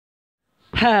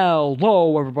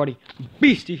Hello everybody,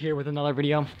 Beastie here with another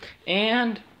video,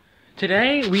 and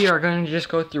today we are going to just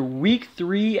go through week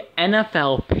 3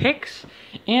 NFL picks,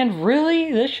 and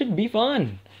really, this should be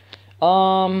fun.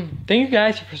 Thank you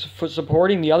guys for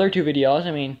supporting the other two videos.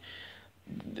 I mean,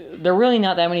 there are really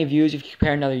not that many views if you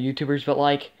compare to other YouTubers, but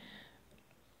like,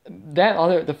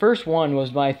 the first one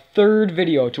was my third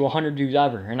video to 100 views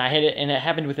ever, and I hit it, and it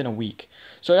happened within a week.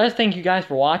 So I just thank you guys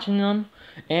for watching them,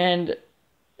 and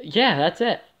yeah, that's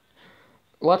it.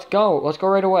 Let's go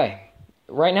right away.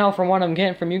 Right now, from what I'm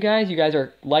getting from you guys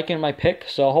are liking my pick,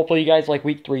 so hopefully you guys like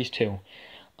week 3's too.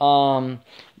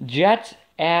 Jets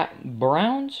at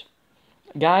Browns.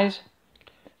 Guys,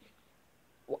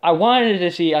 I wanted to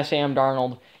see a Sam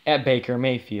Darnold at Baker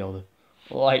Mayfield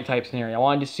type scenario. I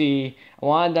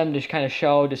wanted them to kind of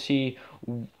show to see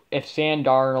if Sam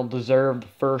Darnold deserved the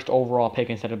first overall pick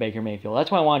instead of Baker Mayfield.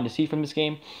 That's what I wanted to see from this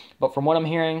game. But from what I'm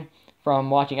hearing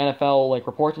from watching NFL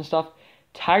reports and stuff,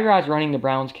 Tyrod's running the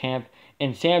Browns camp,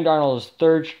 and Sam Darnold is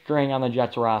third string on the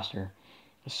Jets roster.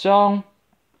 So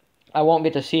I won't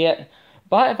get to see it.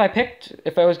 But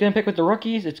if I was going to pick with the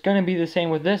rookies, it's going to be the same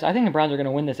with this. I think the Browns are going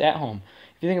to win this at home.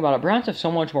 If you think about it, Browns have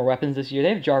so much more weapons this year.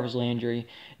 They have Jarvis Landry,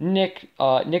 Nick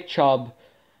Chubb,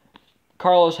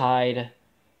 Carlos Hyde,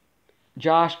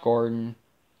 Josh Gordon.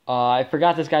 I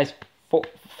forgot this guy's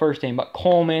first name, but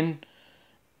Coleman.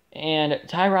 And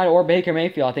Tyrod or Baker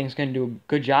Mayfield, I think, is going to do a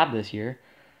good job this year.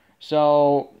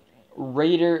 So I'm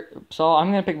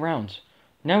going to pick Browns.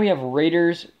 Now we have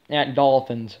Raiders at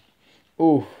Dolphins.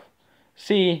 Ooh.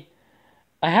 See,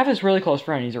 I have this really close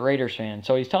friend. He's a Raiders fan.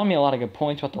 So he's telling me a lot of good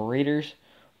points about the Raiders.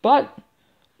 But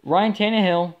Ryan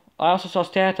Tannehill, I also saw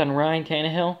stats on Ryan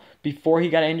Tannehill before he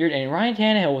got injured. And Ryan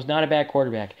Tannehill was not a bad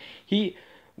quarterback.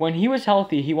 When he was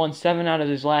healthy, he won 7 out of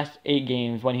his last 8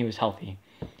 games when he was healthy.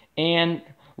 And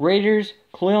Raiders,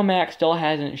 Khalil Mack still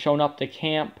hasn't shown up to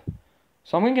camp.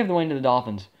 So I'm going to give the win to the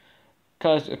Dolphins.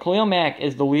 Because Khalil Mack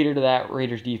is the leader to that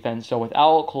Raiders defense. So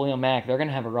without Khalil Mack, they're going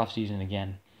to have a rough season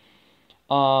again.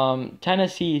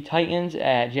 Tennessee Titans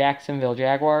at Jacksonville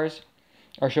Jaguars.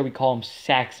 Or should we call them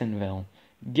Saxonville?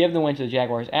 Give the win to the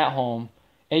Jaguars at home.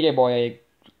 AJ Boye,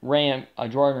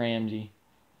 Jordan Ramsey.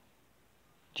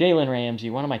 Jalen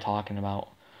Ramsey. What am I talking about?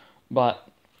 But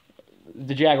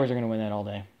the Jaguars are going to win that all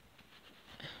day.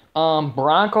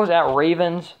 Broncos at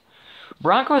Ravens.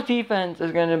 Broncos defense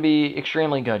is going to be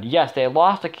extremely good. Yes, they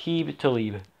lost Aqib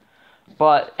Talib,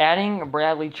 but adding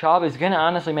Bradley Chubb is going to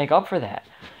honestly make up for that,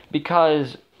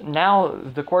 because now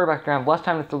the quarterback's going to have less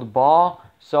time to throw the ball,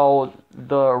 so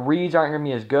the reads aren't going to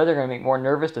be as good. They're going to make more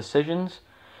nervous decisions.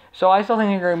 So I still think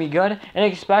they're going to be good,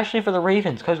 and especially for the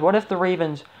Ravens, because what if the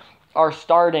Ravens are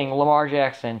starting Lamar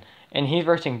Jackson and he's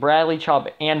versing Bradley Chubb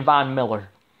and Von Miller?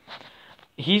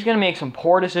 He's going to make some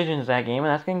poor decisions that game,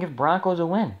 and that's going to give Broncos a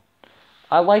win.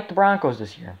 I like the Broncos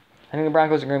this year. I think the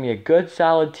Broncos are going to be a good,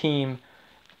 solid team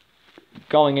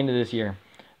going into this year.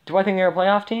 Do I think they're a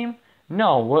playoff team?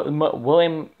 No. Will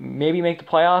they maybe make the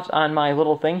playoffs on my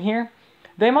little thing here?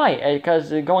 They might,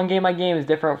 because going game by game is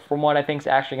different from what I think is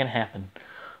actually going to happen.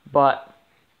 But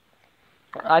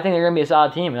I think they're going to be a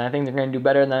solid team, and I think they're going to do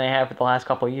better than they have for the last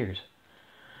couple of years.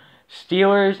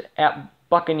 Steelers at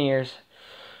Buccaneers.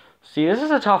 See, this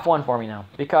is a tough one for me now,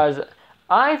 because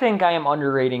I think I am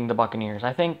underrating the Buccaneers.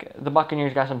 I think the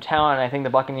Buccaneers got some talent, and I think the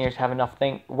Buccaneers have enough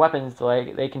weapons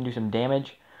to they can do some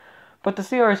damage. But the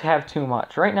Steelers have too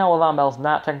much. Right now, Le'Veon Bell's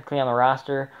not technically on the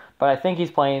roster, but I think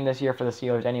he's playing this year for the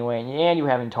Steelers anyway. And you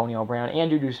have Antonio Brown and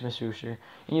Juju Smith-Schuster,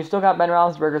 and you've still got Ben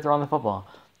Roethlisberger throwing the football.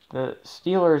 The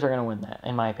Steelers are going to win that,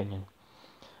 in my opinion.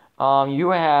 You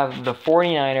have the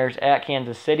 49ers at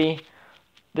Kansas City.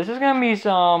 This is going to be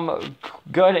some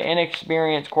good,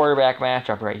 inexperienced quarterback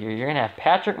matchup right here. You're going to have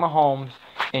Patrick Mahomes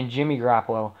and Jimmy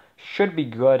Garoppolo. Should be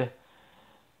good.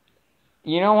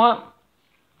 You know what?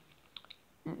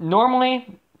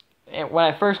 Normally, when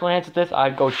I first glanced at this,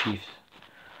 I'd go Chiefs.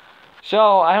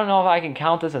 So, I don't know if I can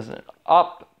count this as an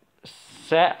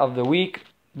upset of the week,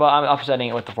 but I'm upsetting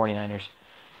it with the 49ers.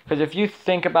 Because if you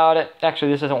think about it,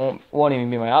 actually, this won't even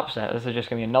be my upset. This is just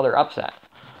going to be another upset.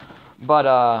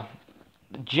 But,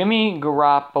 Jimmy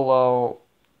Garoppolo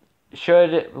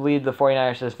should lead the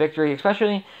 49ers to this victory,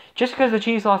 especially just because the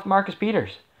Chiefs lost Marcus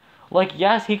Peters.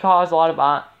 Yes, he caused a lot of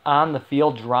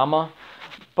on-the-field drama,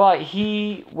 but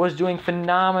he was doing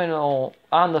phenomenal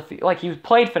on the field. He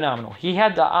played phenomenal. He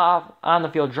had the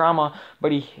on-the-field drama,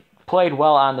 but he played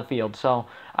well on the field. So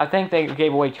I think they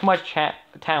gave away too much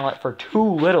talent for too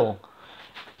little,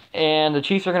 and the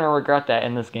Chiefs are going to regret that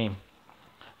in this game.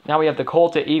 Now we have the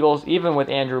Colts at Eagles, even with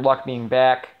Andrew Luck being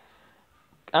back.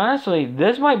 Honestly,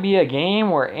 this might be a game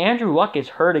where Andrew Luck gets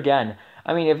hurt again.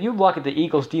 I mean, if you look at the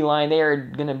Eagles D-line, they are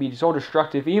going to be so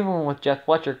destructive, even with Jeff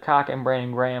Fletcher, Cock, and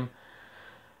Brandon Graham.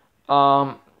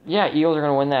 Yeah, Eagles are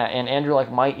going to win that, and Andrew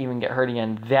Luck might even get hurt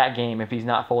again that game if he's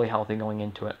not fully healthy going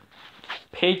into it.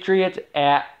 Patriots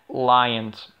at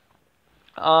Lions.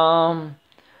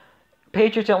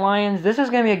 Patriots at Lions, this is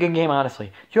going to be a good game,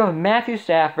 honestly. You have Matthew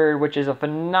Stafford, which is a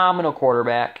phenomenal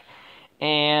quarterback,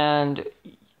 and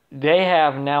they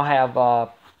now have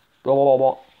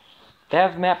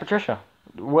Matt Patricia,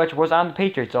 which was on the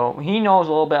Patriots, so he knows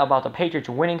a little bit about the Patriots'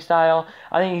 winning style.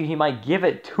 I think he might give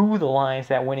it to the Lions,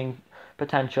 that winning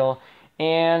potential.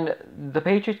 And the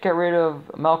Patriots get rid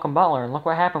of Malcolm Butler, and look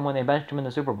what happened when they benched him in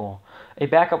the Super Bowl. A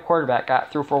backup quarterback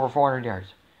got through for over 400 yards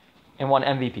and won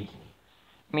MVP.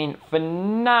 I mean,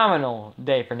 phenomenal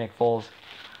day for Nick Foles.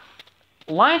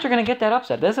 Lions are going to get that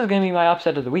upset. This is going to be my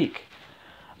upset of the week.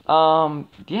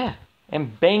 Yeah.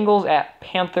 And Bengals at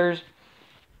Panthers.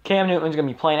 Cam Newton's going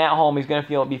to be playing at home. He's going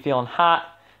to be feeling hot.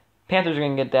 Panthers are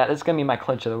going to get that. It's going to be my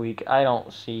clinch of the week. I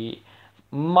don't see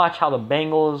much how the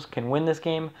Bengals can win this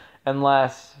game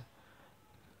unless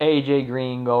AJ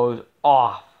Green goes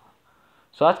off.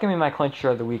 So that's going to be my clincher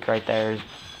of the week right there, is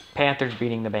Panthers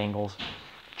beating the Bengals.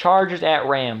 Chargers at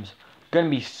Rams. Going to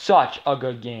be such a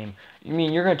good game. I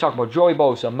mean, you're going to talk about Joey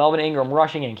Bosa, Melvin Ingram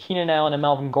rushing, and Keenan Allen and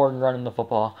Melvin Gordon running the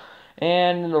football.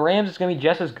 And the Rams is going to be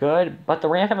just as good, but the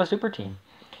Rams have a super team.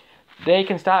 They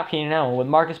can stop Keenan Allen with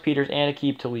Marcus Peters and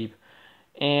Aqib Talib.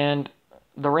 And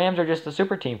the Rams are just a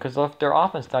super team because of their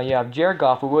offense. Now you have Jared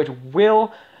Goff, which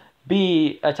will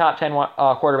be a top 10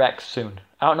 quarterback soon.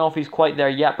 I don't know if he's quite there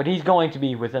yet, but he's going to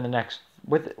be within the next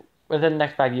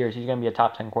 5 years. He's going to be a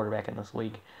top 10 quarterback in this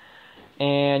league.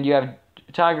 And you have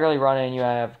Todd Gurley running. You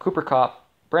have Cooper Kupp,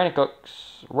 Brandon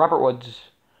Cooks, Robert Woods.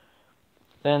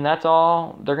 Then that's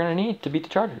all they're going to need to beat the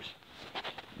Chargers.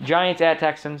 Giants at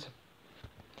Texans.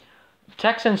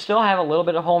 Texans still have a little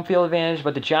bit of home field advantage,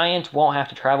 but the Giants won't have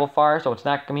to travel far, so it's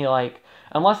not going to be like,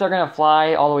 unless they're going to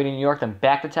fly all the way to New York, then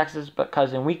back to Texas,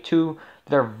 because in week 2,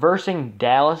 they're versing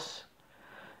Dallas.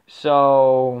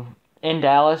 So, in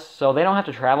Dallas, so they don't have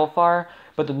to travel far,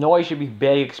 but the noise should be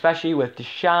big, especially with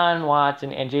Deshaun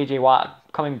Watson and J.J. Watt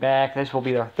coming back. This will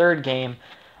be their 3rd game.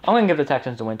 I'm going to give the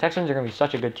Texans the win. Texans are going to be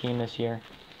such a good team this year.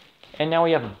 And now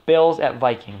we have Bills at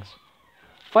Vikings.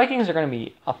 Vikings are going to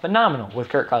be phenomenal with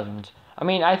Kirk Cousins. I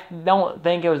mean, I don't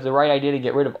think it was the right idea to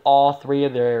get rid of all 3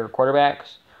 of their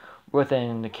quarterbacks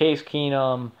within Case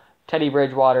Keenum, Teddy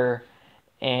Bridgewater,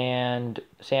 and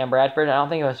Sam Bradford. I don't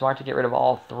think it was smart to get rid of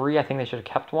all 3. I think they should have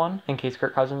kept one in case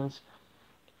Kirk Cousins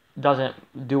doesn't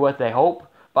do what they hope.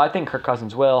 But I think Kirk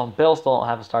Cousins will. Bills still don't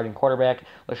have a starting quarterback.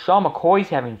 LaShawn McCoy's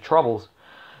having troubles.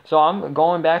 So I'm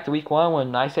going back to week 1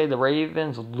 when I say the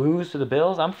Ravens lose to the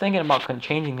Bills. I'm thinking about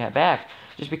changing that back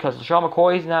just because LaShawn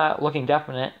McCoy's not looking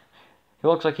definite. He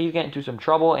looks like he's getting into some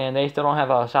trouble, and they still don't have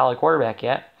a solid quarterback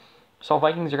yet. So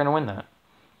Vikings are going to win that.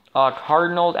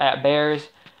 Cardinals at Bears.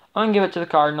 I'm going to give it to the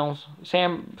Cardinals.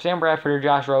 Sam Bradford or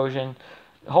Josh Rosen.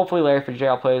 Hopefully Larry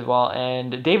Fitzgerald plays well.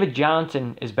 And David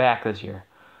Johnson is back this year.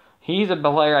 He's a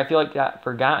player I feel like got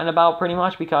forgotten about pretty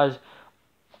much because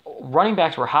running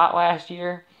backs were hot last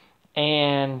year,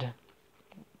 and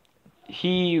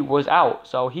he was out.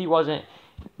 So he wasn't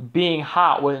being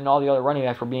hot when all the other running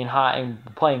backs were being hot and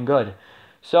playing good.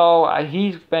 So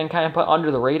he's been kind of put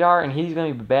under the radar, and he's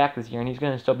going to be back this year, and he's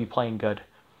going to still be playing good.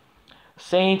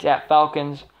 Saints at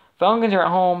Falcons. Falcons are at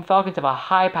home. Falcons have a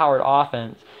high-powered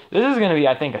offense. This is going to be,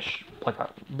 I think,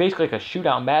 basically like a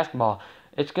shootout in basketball.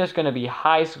 It's just going to be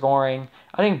high scoring.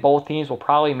 I think both teams will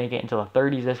probably make it into the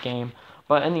 30s this game.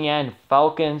 But in the end,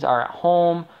 Falcons are at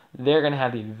home. They're going to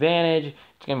have the advantage.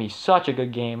 It's going to be such a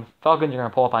good game. Falcons are going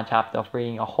to pull up on top though for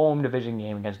being a home division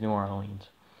game against New Orleans.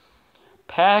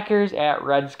 Packers at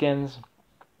Redskins.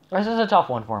 This is a tough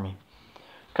one for me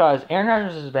because Aaron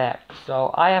Rodgers is back,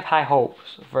 so I have high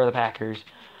hopes for the Packers.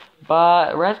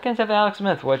 But Redskins have Alex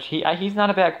Smith, which he's not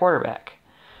a bad quarterback.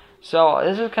 So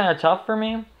this is kind of tough for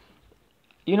me.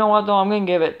 You know what, though? I'm going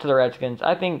to give it to the Redskins.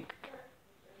 I think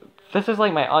this is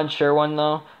like my unsure one,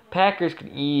 though. Packers could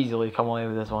easily come away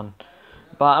with this one.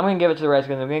 But I'm going to give it to the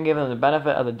Redskins. I'm going to give them the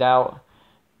benefit of the doubt.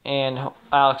 And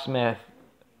Alex Smith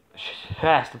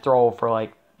has to throw for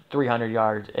like 300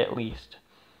 yards at least.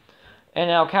 And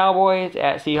now Cowboys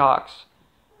at Seahawks.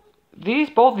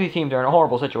 Both of these teams are in a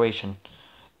horrible situation.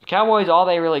 Cowboys, all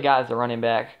they really got is the running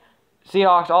back.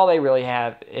 Seahawks, all they really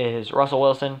have is Russell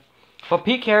Wilson. But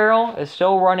Pete Carroll is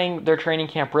still running their training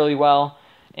camp really well.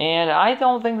 And I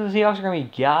don't think the Seahawks are going to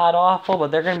be god-awful,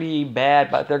 but they're going to be bad,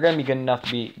 but they're going to be good enough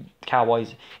to beat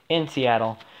Cowboys in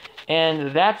Seattle.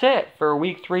 And that's it for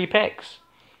Week 3 picks.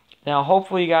 Now,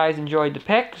 hopefully you guys enjoyed the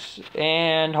picks,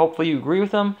 and hopefully you agree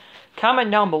with them.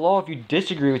 Comment down below if you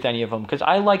disagree with any of them, because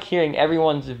I like hearing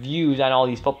everyone's views on all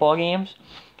these football games.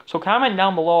 So comment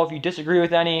down below if you disagree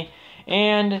with any,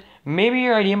 and maybe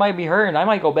your idea might be heard, and I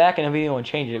might go back in a video and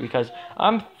change it, because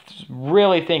I'm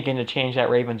really thinking to change that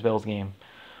Ravens-Bills game.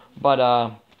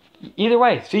 But either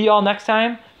way, see y'all next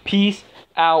time. Peace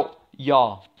out,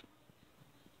 y'all.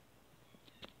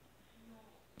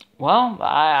 Well,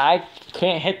 I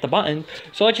can't hit the button,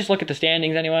 so let's just look at the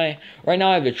standings anyway. Right now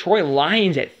I have Detroit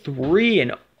Lions at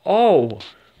 3-0.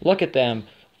 Look at them.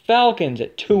 Falcons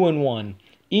at 2-1.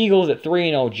 Eagles at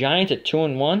 3-0. Giants at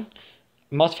 2-1.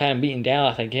 Must have had them beating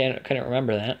Dallas. I couldn't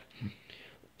remember that.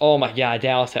 Oh my God,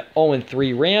 Dallas at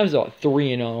 0-3. Rams at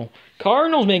 3-0.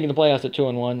 Cardinals making the playoffs at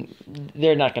 2-1.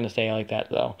 They're not going to stay like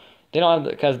that though. They don't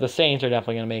have, because the Saints are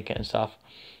definitely going to make it and stuff.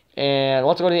 And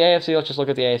let's go to the AFC. Let's just look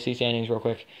at the AFC standings real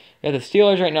quick. We got the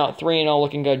Steelers right now at 3-0,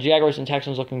 looking good. Jaguars and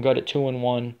Texans looking good at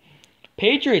 2-1.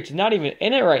 Patriots not even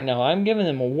in it right now. I'm giving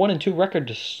them a 1-2 record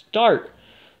to start,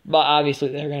 but obviously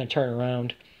they're going to turn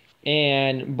around.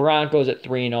 And Broncos at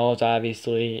 3-0.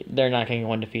 Obviously they're not going to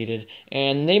go undefeated,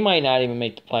 and they might not even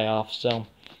make the playoffs. So,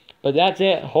 but that's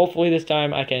it. Hopefully this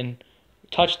time I can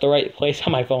touch the right place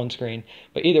on my phone screen.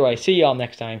 But either way, see y'all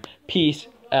next time. Peace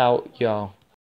out, y'all.